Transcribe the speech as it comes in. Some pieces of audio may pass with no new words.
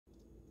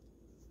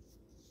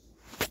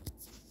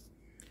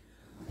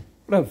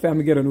What up,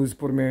 family? Get a news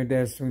reporter, Mary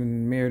Dash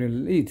from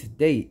Maryland Lee.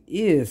 Today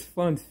is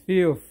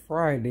Fun-Filled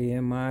Friday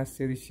in my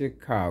city,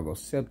 Chicago,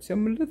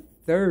 September the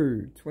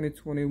 3rd,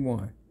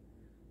 2021.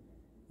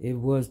 It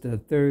was the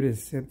 3rd of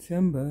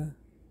September,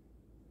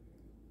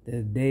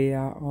 the day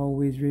I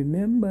always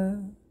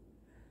remember.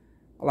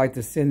 I like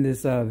to send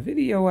this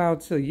video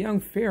out to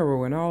young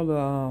Pharaoh and all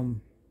the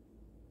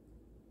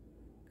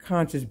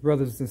conscious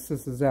brothers and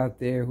sisters out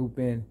there who've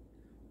been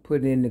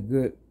putting in the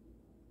good,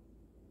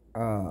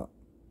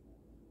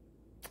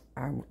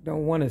 I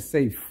don't want to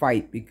say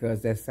fight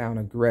because that sounds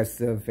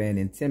aggressive and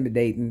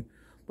intimidating,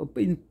 but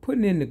been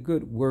putting in the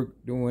good work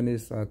during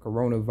this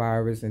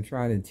coronavirus and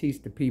trying to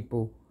teach the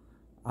people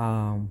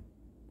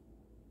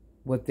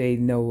what they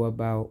know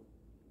about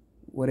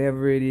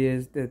whatever it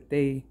is that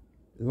they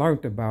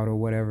learned about or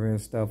whatever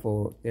and stuff,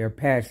 or they're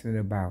passionate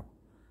about.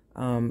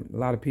 A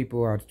lot of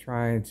people are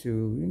trying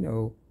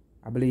to,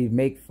 I believe,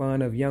 make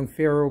fun of young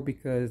Pharaoh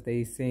because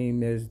they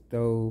seem as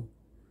though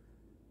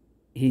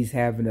he's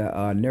having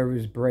a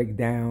nervous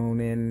breakdown,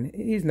 and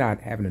he's not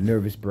having a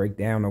nervous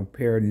breakdown or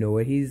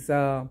paranoid. He's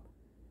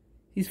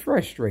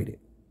frustrated,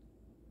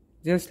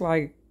 just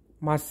like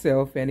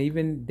myself and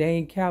even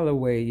Dane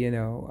Calloway.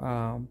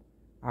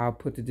 I'll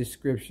put the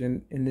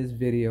description in this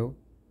video,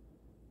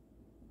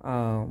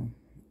 and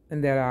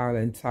that I'll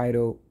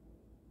entitle,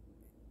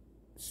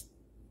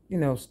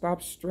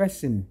 stop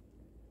stressing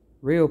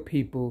real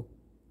people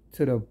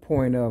to the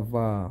point of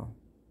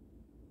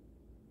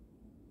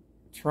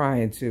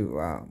trying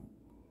to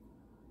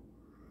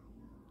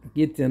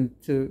get them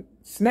to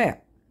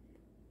snap,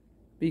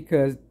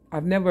 because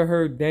I've never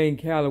heard Dane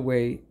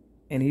Calloway,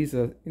 and he's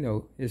a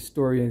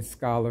historian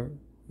scholar.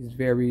 He's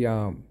very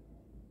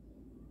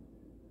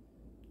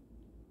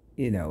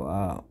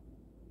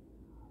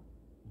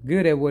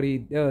good at what he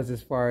does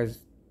as far as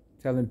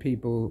telling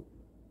people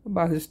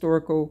about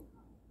historical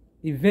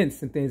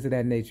events and things of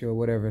that nature or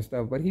whatever and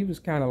stuff. But he was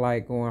kind of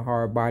like going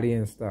hard body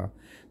and stuff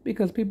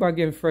because people are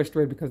getting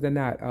frustrated because they're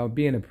not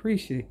being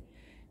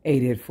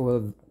appreciated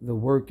for the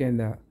work and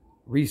the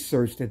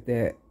research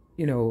that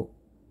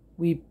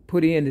we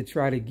put in to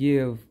try to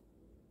give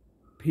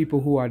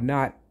people who are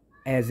not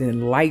as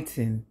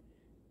enlightened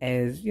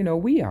as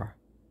we are,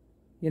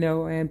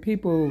 and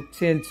people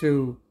tend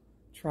to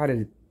try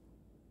to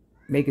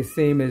make it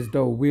seem as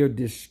though we're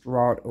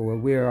distraught or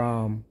we're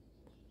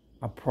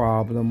a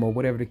problem or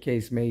whatever the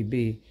case may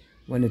be,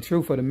 when the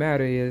truth of the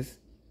matter is,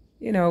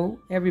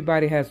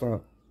 everybody has a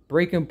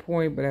breaking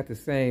point, but at the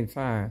same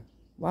time,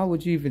 why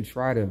would you even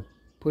try to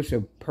push a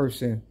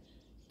person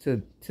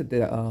to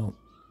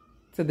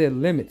their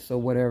limits or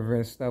whatever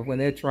and stuff when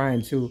they're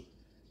trying to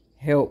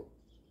help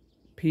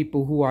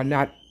people who are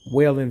not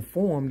well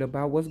informed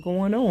about what's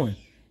going on?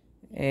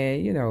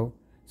 And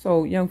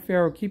so young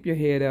Pharaoh, keep your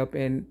head up.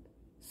 And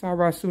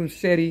Sarah Soon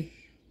Shetty,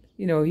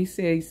 he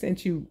said he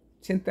sent you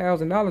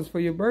 $10,000 for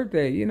your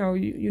birthday. You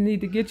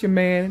need to get your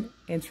man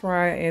and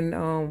try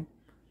and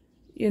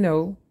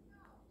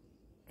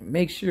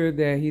make sure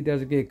that he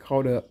doesn't get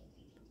caught up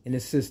in the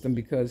system,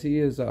 because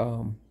he's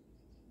a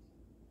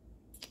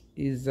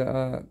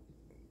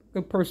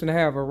good person to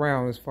have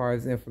around as far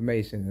as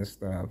information and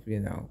stuff.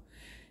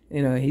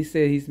 He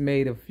said he's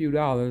made a few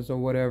dollars or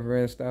whatever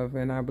and stuff,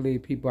 and I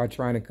believe people are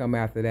trying to come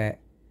after that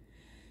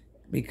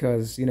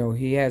because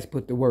he has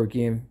put the work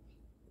in.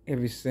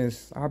 Ever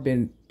since I've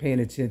been paying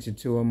attention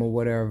to him or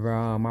whatever,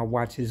 I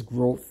watch his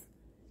growth,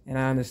 and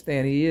I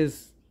understand he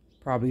is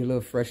probably a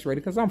little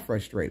frustrated because I'm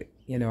frustrated.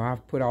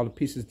 I've put all the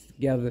pieces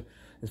together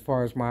as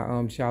far as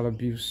my child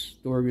abuse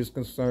story is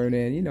concerned,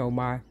 and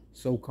my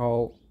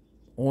so-called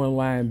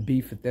online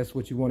beef, if that's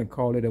what you want to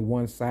call it, a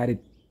one-sided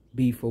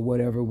beef or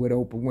whatever with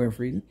Oprah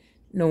Winfrey,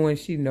 knowing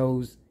she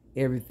knows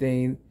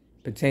everything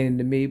pertaining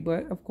to me.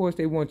 But of course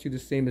they want you to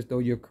seem as though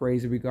you're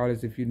crazy,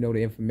 regardless if you know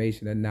the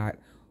information or not,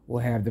 or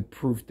have the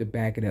proof to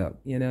back it up.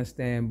 You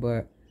understand?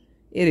 But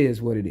it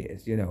is what it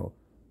is.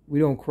 We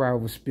don't cry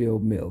over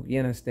spilled milk. You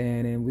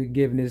understand? And we're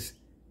giving this,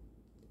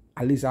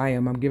 at least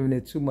I'm giving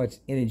it too much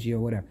energy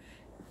or whatever.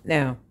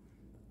 Now,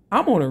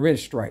 I'm on a rent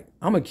strike.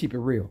 I'm going to keep it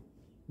real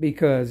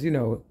because,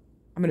 I'm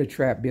in a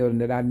trap building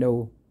that I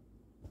know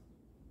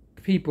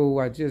people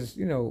are just,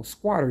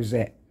 squatters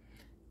at.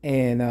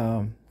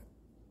 And,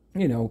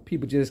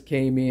 people just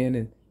came in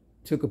and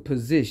took a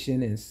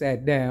position and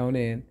sat down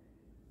and,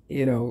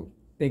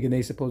 thinking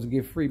they supposed to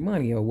get free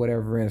money or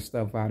whatever and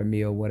stuff out of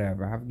me or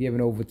whatever. I've given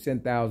over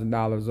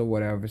 $10,000 or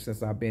whatever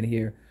since I've been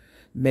here,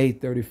 May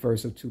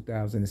 31st of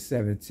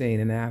 2017.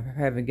 And I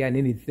haven't gotten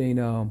anything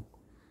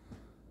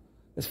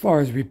as far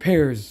as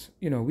repairs.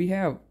 We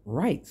have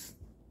rights.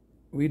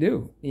 We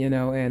do,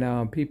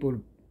 and people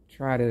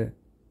try to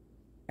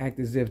act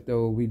as if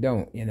though we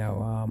don't,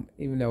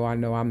 even though I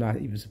know I'm not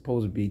even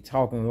supposed to be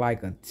talking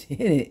like a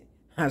tenant.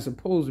 I'm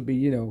supposed to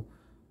be,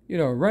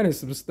 running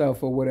some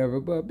stuff or whatever,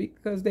 but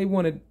because they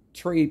want to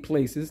trade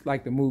places,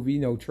 like the movie,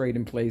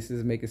 trading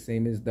places, make it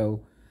seem as though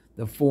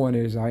the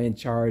foreigners are in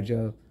charge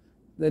of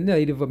the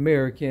Native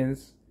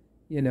Americans,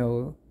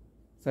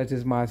 such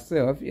as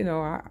myself,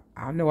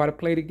 I know how to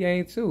play the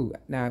game too.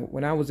 Now,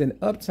 when I was in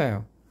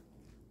Uptown,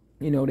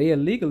 they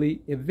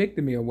illegally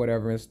evicted me or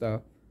whatever and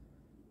stuff,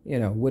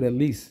 with a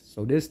lease.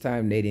 So this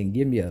time they didn't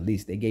give me a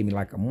lease. They gave me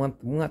like a month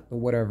or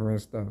whatever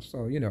and stuff.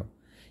 So,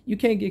 you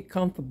can't get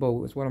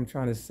comfortable is what I'm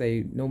trying to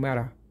say, no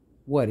matter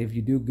what. If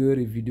you do good,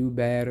 if you do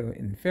bad.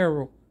 And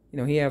Pharaoh,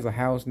 he has a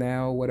house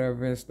now or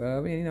whatever and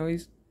stuff.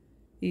 And,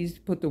 he's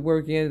put the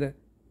work in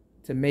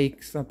to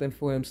make something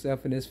for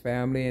himself and his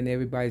family. And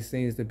everybody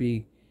seems to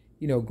be,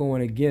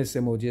 going against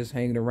him or just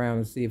hanging around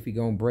and see if he's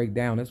going to break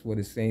down. That's what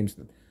it seems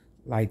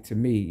like to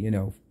me,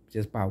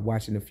 just by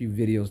watching a few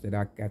videos that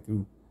I got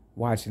through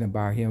watching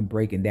about him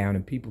breaking down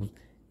and people,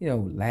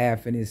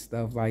 laughing and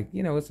stuff like,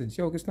 it's a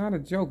joke. It's not a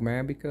joke,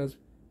 man, because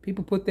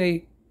people put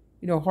their,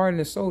 heart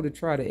and soul to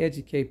try to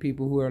educate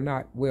people who are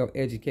not well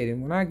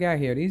educated. When I got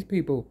here, these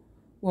people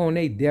were on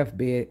their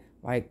deathbed.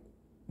 Like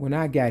when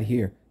I got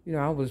here,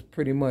 I was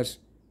pretty much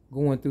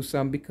going through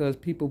something because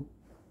people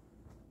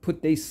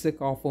put their sick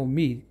off on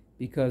me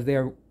because they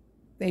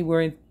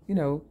weren't,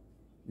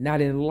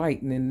 not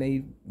enlightened, and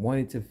they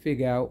wanted to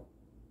figure out,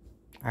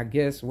 I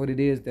guess, what it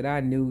is that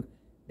I knew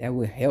that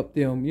would help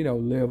them,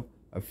 live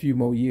a few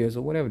more years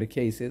or whatever the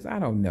case is. I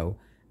don't know.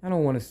 I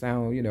don't want to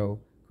sound,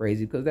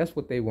 crazy, because that's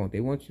what they want.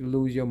 They want you to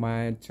lose your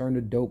mind, turn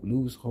to dope,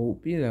 lose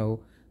hope,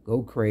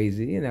 go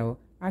crazy.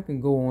 I can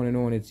go on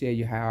and tell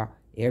you how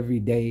every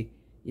day,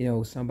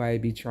 somebody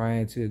be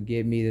trying to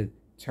get me to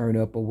turn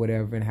up or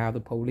whatever, and how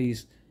the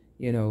police,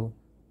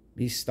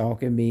 be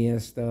stalking me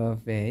and stuff,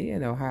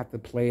 and, have to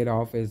play it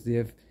off as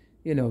if,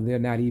 they're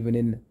not even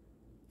in the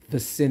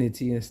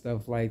vicinity and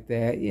stuff like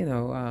that.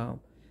 Young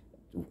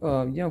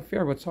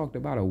Pharaoh talked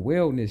about a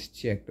wellness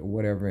check or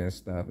whatever and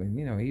stuff, and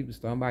he was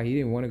talking about he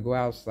didn't want to go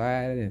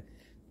outside and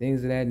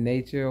things of that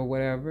nature or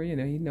whatever. He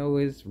know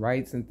his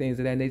rights and things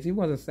of that nature. He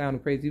wasn't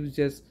sounding crazy. He was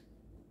just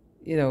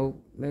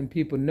letting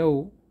people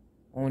know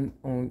on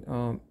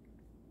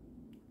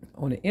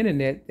the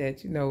internet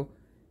that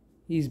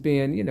he's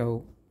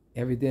being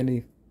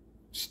evidently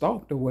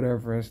stalked or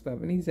whatever and stuff,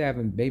 and he's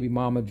having baby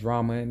mama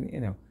drama,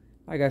 and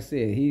like I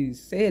said, he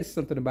said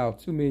something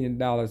about $2 million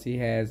he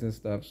has and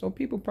stuff. So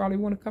people probably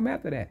want to come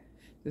after that.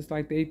 Just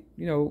like they,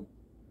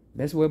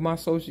 mess with my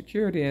Social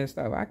Security and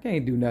stuff. I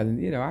can't do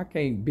nothing. I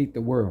can't beat the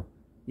world.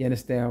 You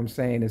understand what I'm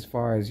saying? As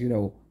far as,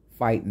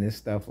 fighting and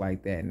stuff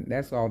like that. And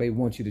that's all they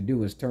want you to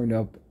do is turn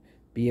up,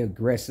 be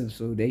aggressive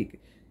so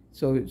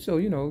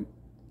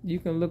you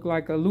can look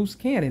like a loose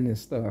cannon and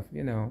stuff,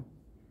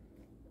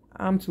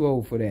 I'm too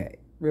old for that.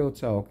 Real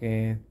talk.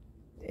 And,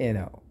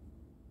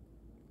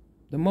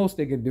 the most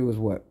they can do is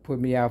what? Put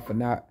me out for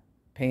not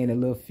paying the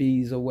little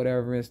fees or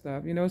whatever and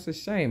stuff. It's a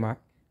shame. I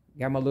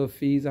got my little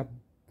fees. I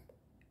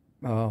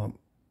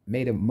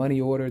made a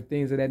money order,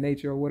 things of that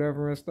nature or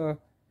whatever and stuff.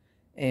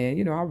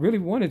 And, I really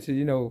wanted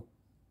to,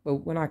 but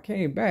when I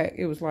came back,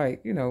 it was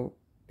like,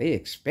 they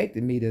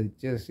expected me to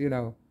just,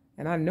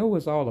 and I know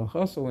it's all a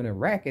hustle and a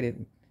racket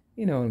and,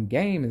 and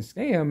game and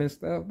scam and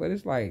stuff. But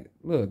it's like,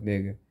 look,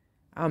 nigga,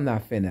 I'm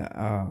not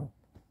finna,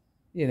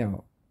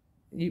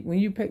 when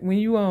you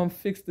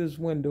fix this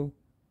window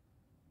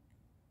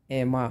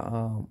and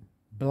my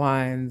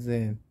blinds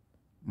and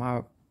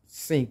my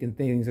sink and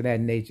things of that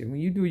nature, when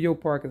you do your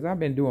part, because I've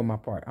been doing my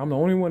part. I'm the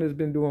only one that's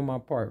been doing my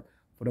part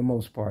for the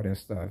most part and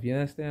stuff. You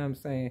understand what I'm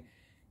saying?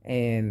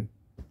 And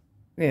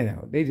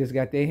they just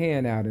got their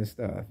hand out and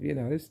stuff.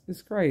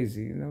 It's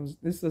crazy.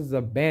 This is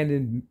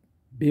abandoned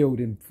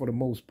building for the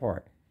most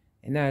part,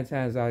 and 9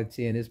 times out of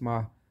 10 it's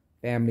my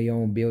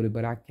family-owned building,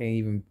 but I can't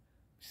even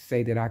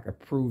say that I could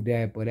prove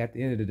that. But at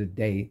the end of the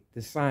day,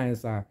 the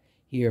signs are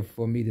here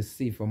for me to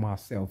see for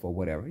myself or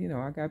whatever.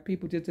 I got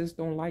people that just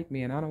don't like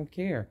me, and I don't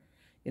care.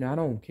 I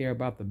don't care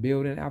about the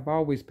building. I've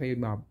always paid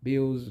my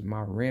bills,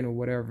 my rent or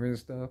whatever and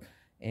stuff.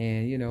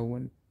 And,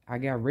 when I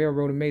got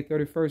railroaded May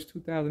 31st,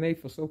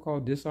 2008 for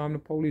so-called disarming a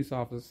police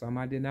officer, something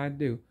I did not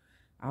do,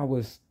 I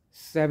was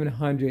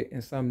 $700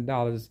 and some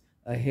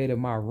ahead of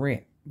my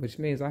rent, which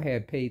means I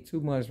had paid 2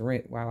 months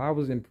rent while I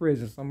was in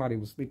prison. Somebody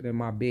was sleeping in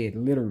my bed,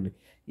 literally.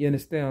 You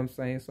understand what I'm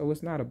saying? So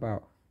it's not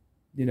about,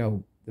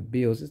 the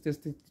bills. It's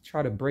just to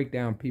try to break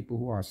down people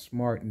who are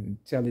smart and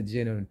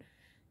intelligent and,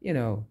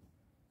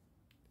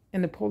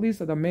 and the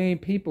police are the main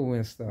people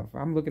and stuff.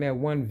 I'm looking at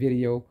one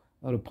video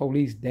of the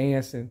police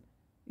dancing,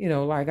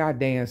 like I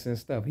dance and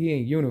stuff. He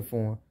in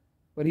uniform,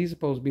 but he's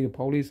supposed to be a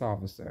police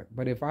officer.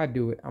 But if I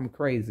do it, I'm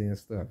crazy and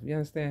stuff. You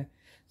understand?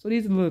 So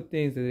these are little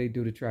things that they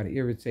do to try to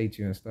irritate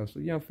you and stuff. So,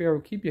 young Pharaoh,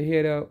 keep your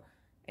head up.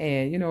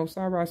 And,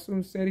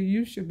 PHARAOH-Mental said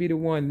you should be the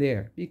one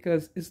there,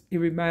 because it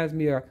reminds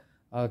me of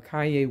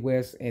Kanye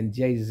West and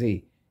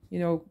Jay-Z.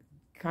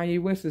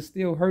 Kanye West is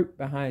still hurt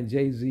behind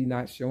Jay-Z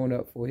not showing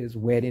up for his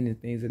wedding and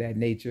things of that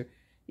nature,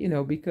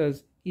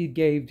 because he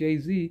gave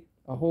Jay-Z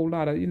a whole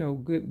lot of,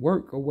 good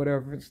work or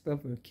whatever and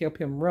stuff, and kept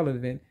him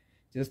relevant,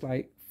 just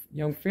like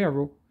young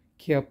Pharaoh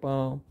kept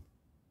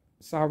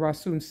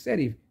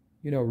PHARAOH-Mental,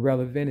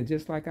 relevant, and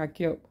just like I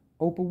kept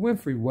Oprah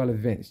Winfrey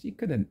relevant. She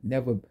could have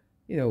never,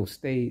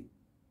 stayed,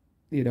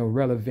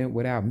 relevant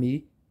without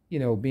me,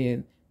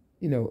 being,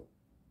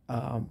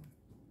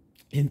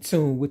 in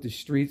tune with the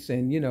streets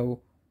and,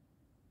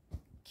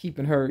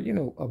 keeping her,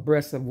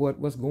 abreast of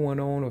what's going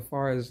on as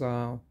far as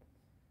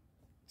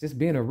just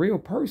being a real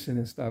person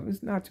and stuff.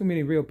 There's not too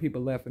many real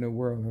people left in the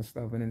world and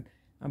stuff. And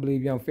I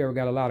believe young Pharaoh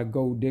got a lot of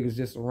gold diggers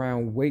just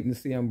around waiting to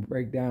see him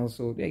break down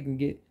so they can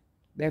get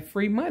that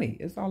free money.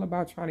 It's all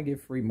about trying to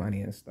get free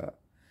money and stuff.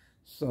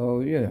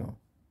 So,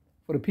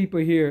 for the people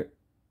here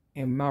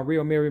and my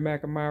real Mary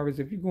McNamara's,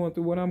 if you're going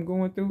through what I'm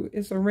going through,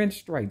 it's a rent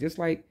strike. Just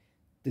like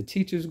the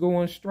teachers go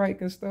on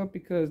strike and stuff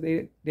because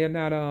they're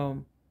not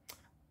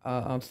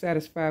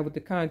satisfied with the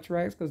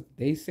contracts, because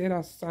they said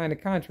I signed a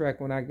contract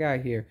when I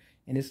got here,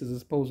 and this is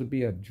supposed to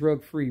be a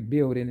drug-free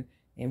building,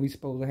 and we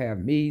supposed to have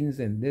meetings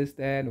and this,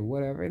 that, and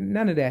whatever, and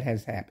none of that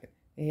has happened.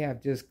 They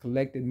have just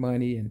collected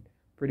money and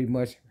pretty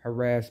much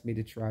harassed me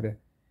to try to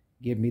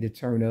get me to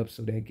turn up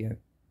so they can,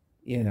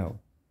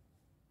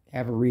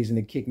 have a reason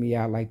to kick me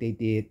out like they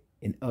did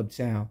in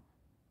Uptown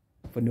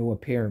for no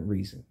apparent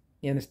reason.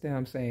 You understand what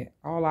I'm saying?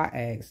 All I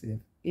ask is,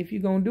 if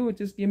you're going to do it,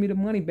 just give me the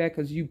money back,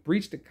 because you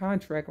breached the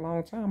contract a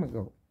long time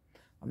ago.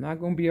 I'm not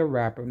going to be a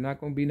rapper. I'm not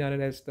going to be none of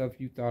that stuff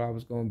you thought I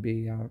was going to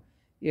be.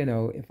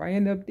 If I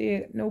end up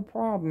dead, no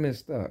problem and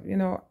stuff.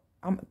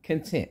 I'm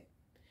content.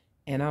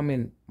 And I'm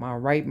in my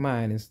right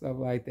mind and stuff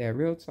like that.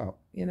 Real talk.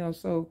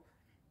 So,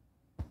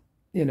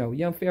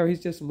 young Pharaoh,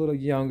 he's just a little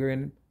younger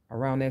and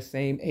around that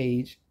same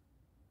age.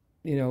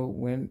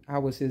 When I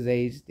was his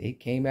age, they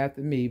came after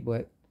me,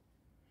 but,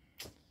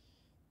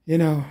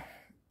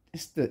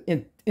 it's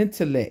the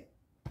intellect.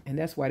 And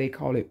that's why they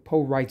call it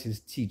poor righteous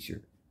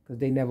teacher, because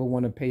they never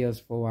want to pay us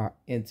for our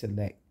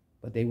intellect,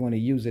 but they want to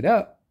use it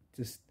up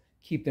to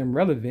keep them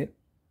relevant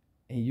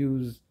and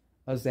use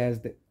us as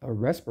a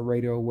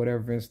respirator or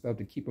whatever and stuff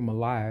to keep them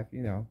alive.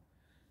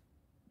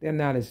 They're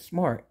not as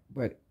smart,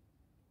 but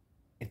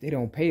if they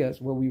don't pay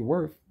us what we're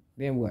worth,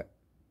 then what?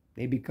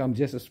 They become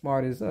just as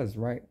smart as us,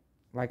 right?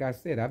 Like I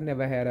said, I've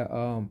never had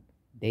a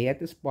day at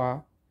the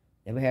spa,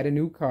 never had a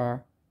new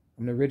car.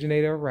 I'm the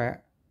originator of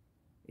rap.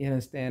 You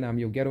understand? I'm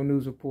your ghetto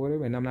news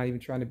reporter, and I'm not even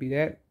trying to be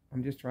that.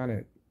 I'm just trying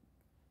to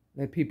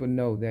let people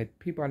know that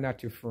people are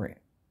not your friend.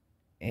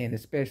 And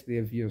especially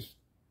if you're,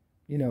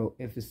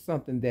 if it's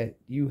something that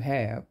you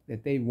have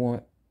that they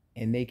want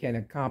and they can't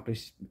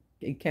accomplish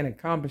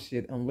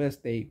it unless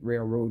they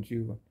railroad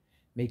you,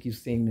 make you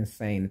seem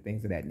insane and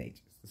things of that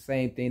nature. It's the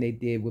same thing they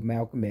did with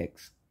Malcolm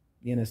X.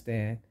 You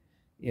understand?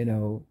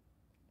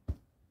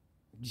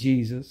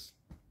 Jesus,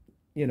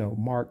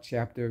 Mark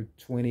chapter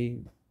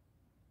 20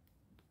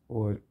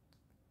 or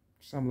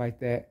something like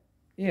that.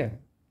 Yeah,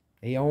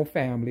 their own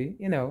family,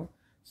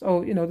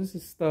 So, this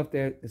is stuff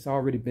that it's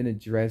already been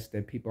addressed,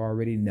 that people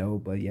already know,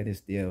 but yet it's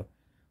still,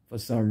 for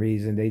some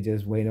reason, they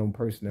just wait on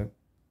person to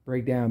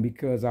break down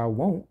because I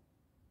won't.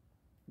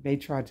 They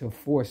try to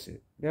force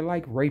it. They're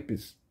like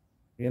rapists.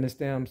 You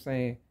understand what I'm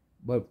saying?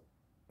 But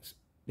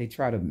they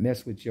try to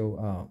mess with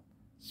your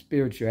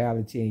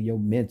spirituality and your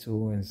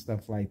mental and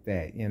stuff like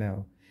that,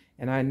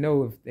 And I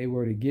know if they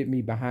were to get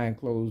me behind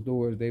closed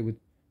doors, they would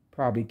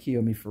probably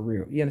kill me for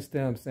real. You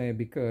understand what I'm saying?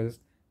 Because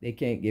they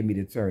can't get me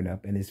to turn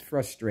up, and it's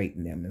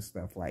frustrating them and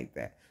stuff like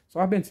that. So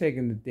I've been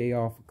taking the day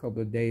off a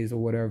couple of days or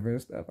whatever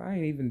and stuff. I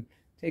ain't even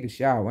take a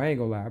shower. I ain't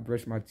gonna lie. I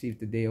brushed my teeth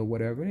today or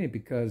whatever. It ain't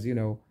because,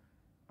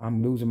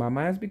 I'm losing my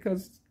mind. It's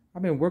because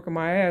I've been working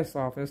my ass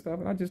off and stuff,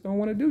 and I just don't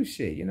want to do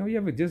shit. You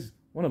ever just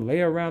want to lay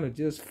around and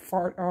just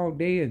fart all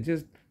day and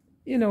just,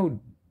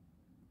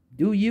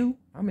 do you?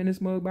 I'm in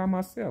this mug by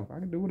myself. I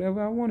can do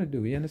whatever I want to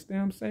do. You understand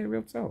what I'm saying?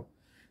 Real talk.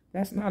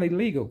 That's not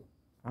illegal.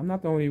 I'm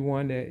not the only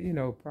one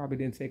that, probably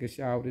didn't take a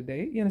shower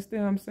today. You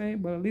understand what I'm saying?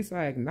 But at least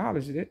I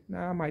acknowledged it.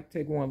 Now, I might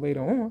take one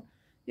later on,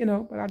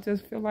 but I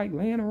just feel like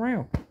laying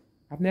around.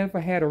 I've never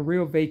had a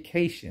real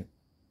vacation.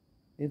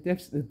 If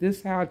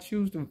this how I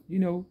choose to,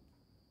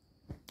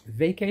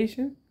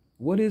 vacation,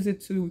 what is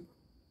it to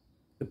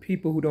the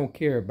people who don't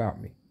care about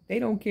me? They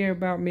don't care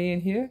about me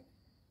in here.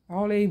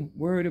 All they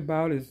worried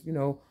about is,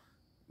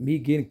 me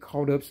getting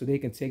caught up so they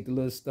can take the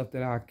little stuff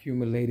that I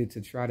accumulated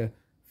to try to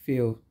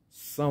feel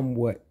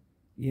somewhat,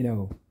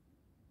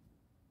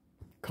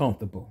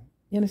 comfortable.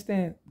 You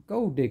understand?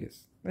 Gold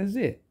diggers. That's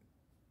it.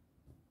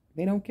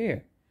 They don't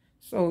care.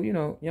 So,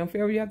 young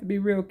Pharaoh, you have to be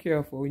real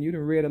careful. When you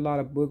done read a lot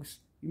of books,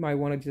 you might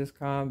want to just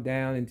calm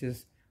down and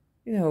just,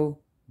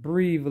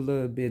 breathe a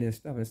little bit and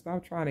stuff, and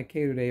stop trying to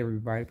cater to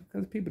everybody,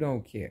 because people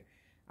don't care.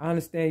 I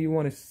understand you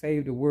want to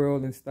save the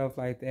world and stuff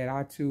like that.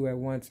 I too at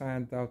one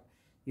time thought,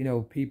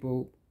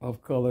 people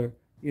of color,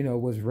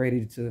 was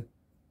ready to,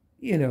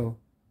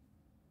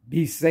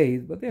 be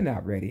saved, but they're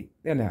not ready.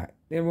 They're not.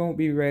 They won't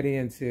be ready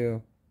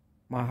until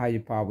my higher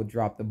power will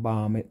drop the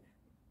bomb.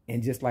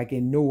 And just like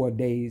in Noah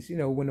days,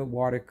 when the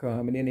water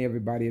come, and then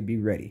everybody will be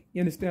ready.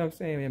 You understand what I'm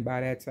saying? And by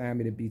that time,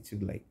 it'll be too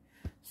late.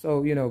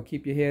 So,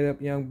 keep your head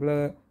up, young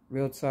blood,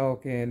 real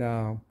talk,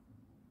 and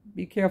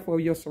be careful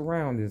of your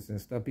surroundings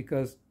and stuff,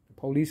 because the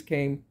police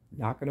came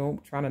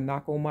trying to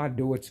knock on my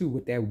door too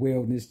with that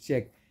wellness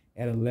check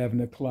at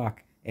 11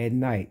 o'clock at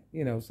night.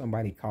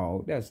 Somebody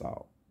called. That's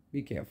all.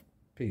 Be careful.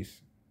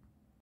 Peace.